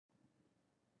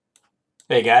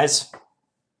Hey guys,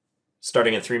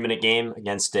 starting a 3-minute game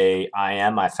against a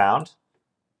IM I found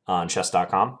on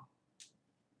chess.com.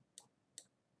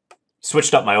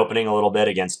 Switched up my opening a little bit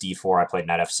against d4. I played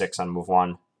knight f6 on move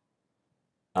 1.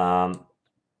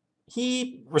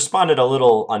 He responded a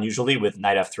little unusually with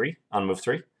knight f3 on move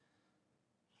 3.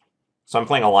 So I'm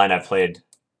playing a line I've played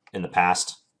in the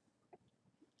past.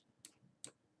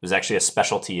 It was actually a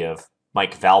specialty of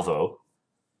Mike Valvo,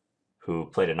 who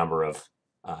played a number of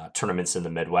tournaments in the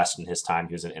Midwest in his time.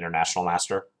 He was an international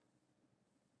master.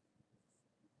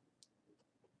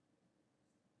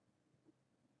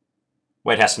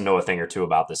 White has to know a thing or two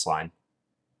about this line.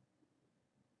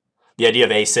 The idea of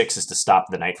a6 is to stop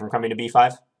the knight from coming to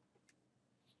b5.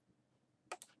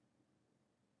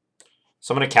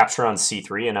 So I'm going to capture on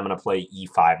c3, and I'm going to play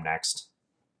e5 next.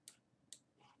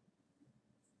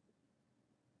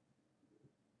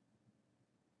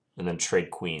 And then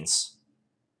trade queens.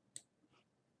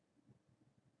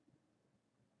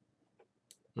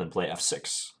 And then play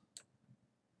f6.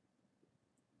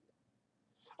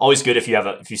 Always good if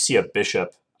you see a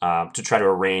bishop to try to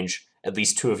arrange at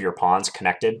least two of your pawns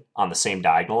connected on the same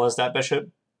diagonal as that bishop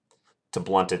to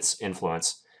blunt its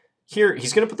influence. Here,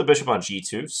 he's going to put the bishop on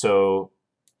g2, so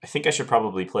I think I should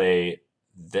probably play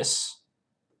this.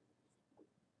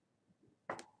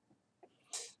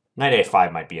 Knight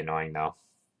a5 might be annoying, though.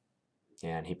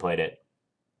 And he played it.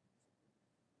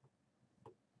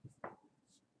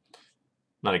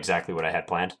 Not exactly what I had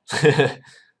planned. Okay,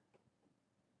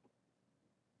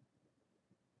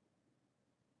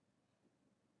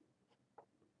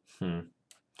 I'm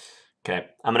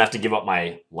going to have to give up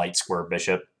my light square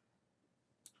bishop.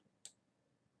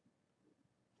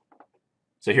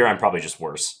 So here I'm probably just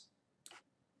worse.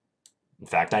 In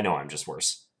fact, I know I'm just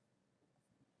worse.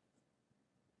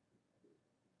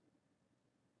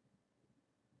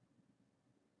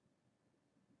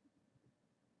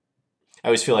 I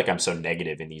always feel like I'm so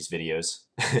negative in these videos.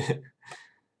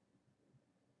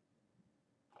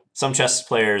 Some chess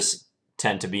players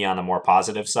tend to be on the more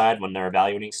positive side when they're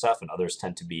evaluating stuff, and others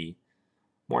tend to be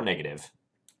more negative.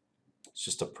 It's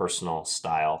just a personal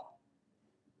style.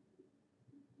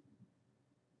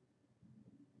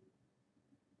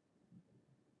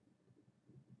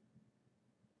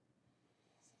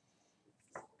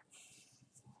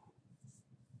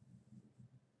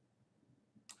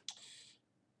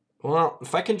 Well,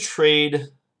 if I can trade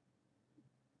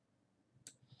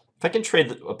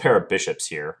a pair of bishops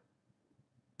here,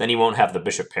 then he won't have the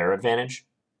bishop pair advantage.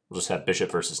 We'll just have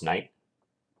bishop versus knight.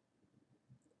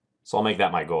 So I'll make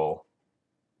that my goal.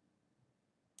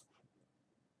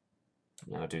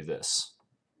 Now do this.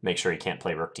 Make sure he can't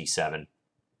play rook d7.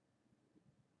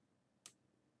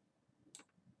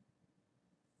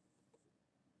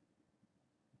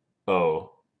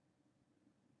 Oh.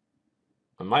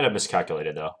 I might have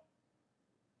miscalculated, though.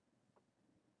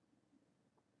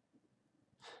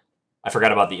 I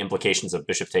forgot about the implications of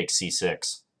bishop takes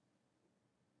c6.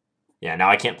 Yeah,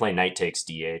 now I can't play knight takes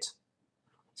d8.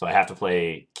 So I have to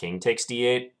play king takes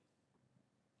d8.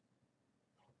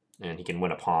 And he can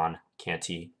win a pawn, can't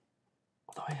he?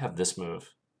 Although I have this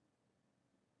move.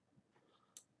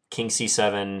 King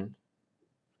c7,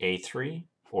 a3,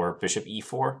 or bishop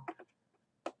e4.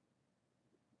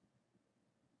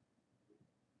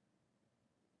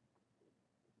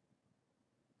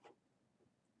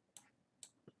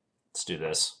 Let's do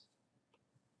this.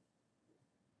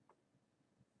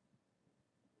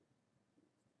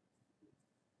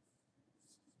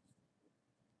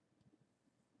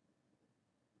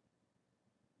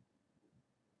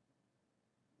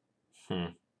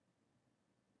 I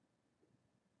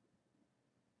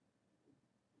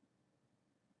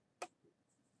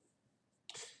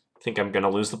think I'm going to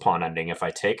lose the pawn ending if I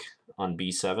take on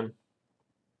b7. And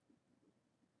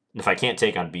if I can't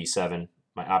take on b7,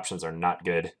 my options are not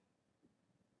good.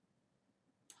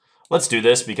 Let's do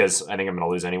this because I think I'm going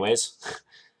to lose anyways.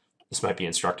 This might be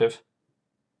instructive.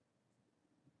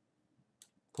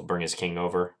 He'll bring his king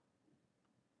over.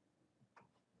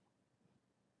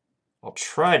 I'll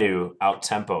try to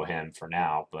out-tempo him for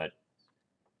now, but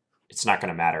it's not going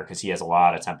to matter because he has a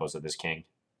lot of tempos with his king.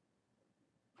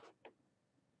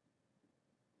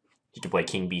 He can play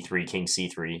king b3, king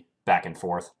c3, back and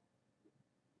forth.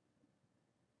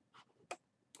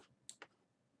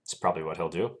 That's probably what he'll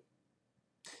do.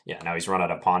 Yeah, now he's run out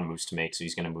of pawn moves to make, so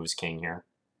he's going to move his king here.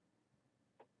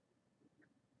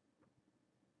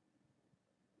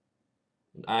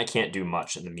 I can't do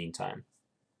much in the meantime.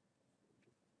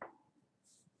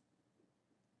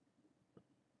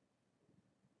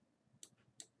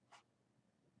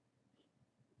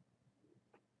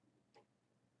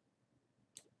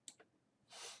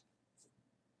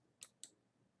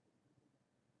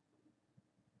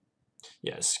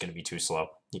 Yeah, this is going to be too slow.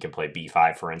 He can play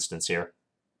b5, for instance, here.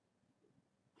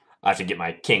 I have to get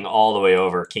my king all the way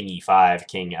over. King e5,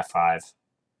 king f5.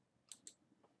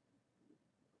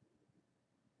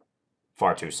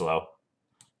 Far too slow.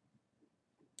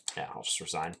 Yeah, I'll just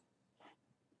resign.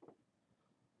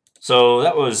 So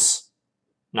that was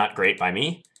not great by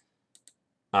me.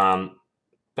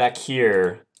 Back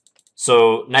here,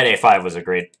 so knight a5 was a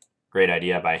great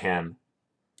idea by him.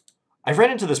 I've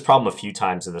ran into this problem a few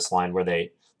times in this line where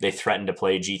they threaten to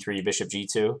play g3, bishop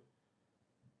g2.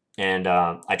 And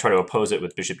I try to oppose it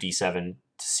with bishop d7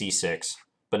 to c6.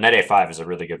 But knight a5 is a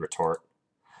really good retort.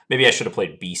 Maybe I should have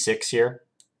played b6 here.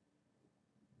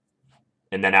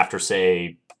 And then after,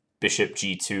 say, bishop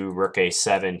g2, rook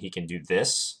a7, he can do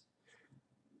this.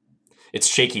 It's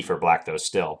shaky for black, though,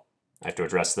 still. I have to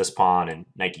address this pawn, and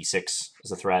knight d6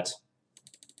 is a threat.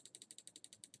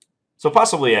 So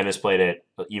possibly I misplayed it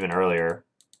even earlier.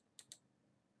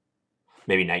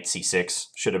 Maybe knight c6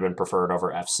 should have been preferred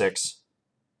over f6.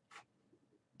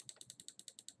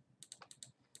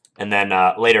 And then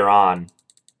later on,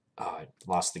 I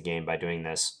lost the game by doing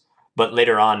this. But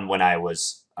later on, when I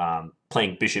was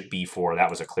playing bishop b4, that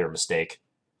was a clear mistake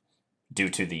due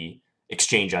to the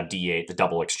exchange on d8, the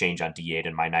double exchange on d8,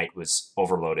 and my knight was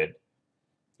overloaded.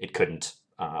 It couldn't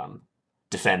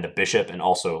defend the bishop and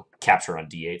also capture on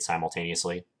d8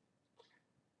 simultaneously.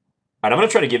 All right, I'm going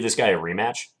to try to give this guy a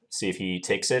rematch, see if he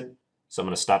takes it. So I'm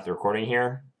going to stop the recording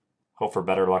here. Hope for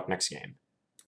better luck next game.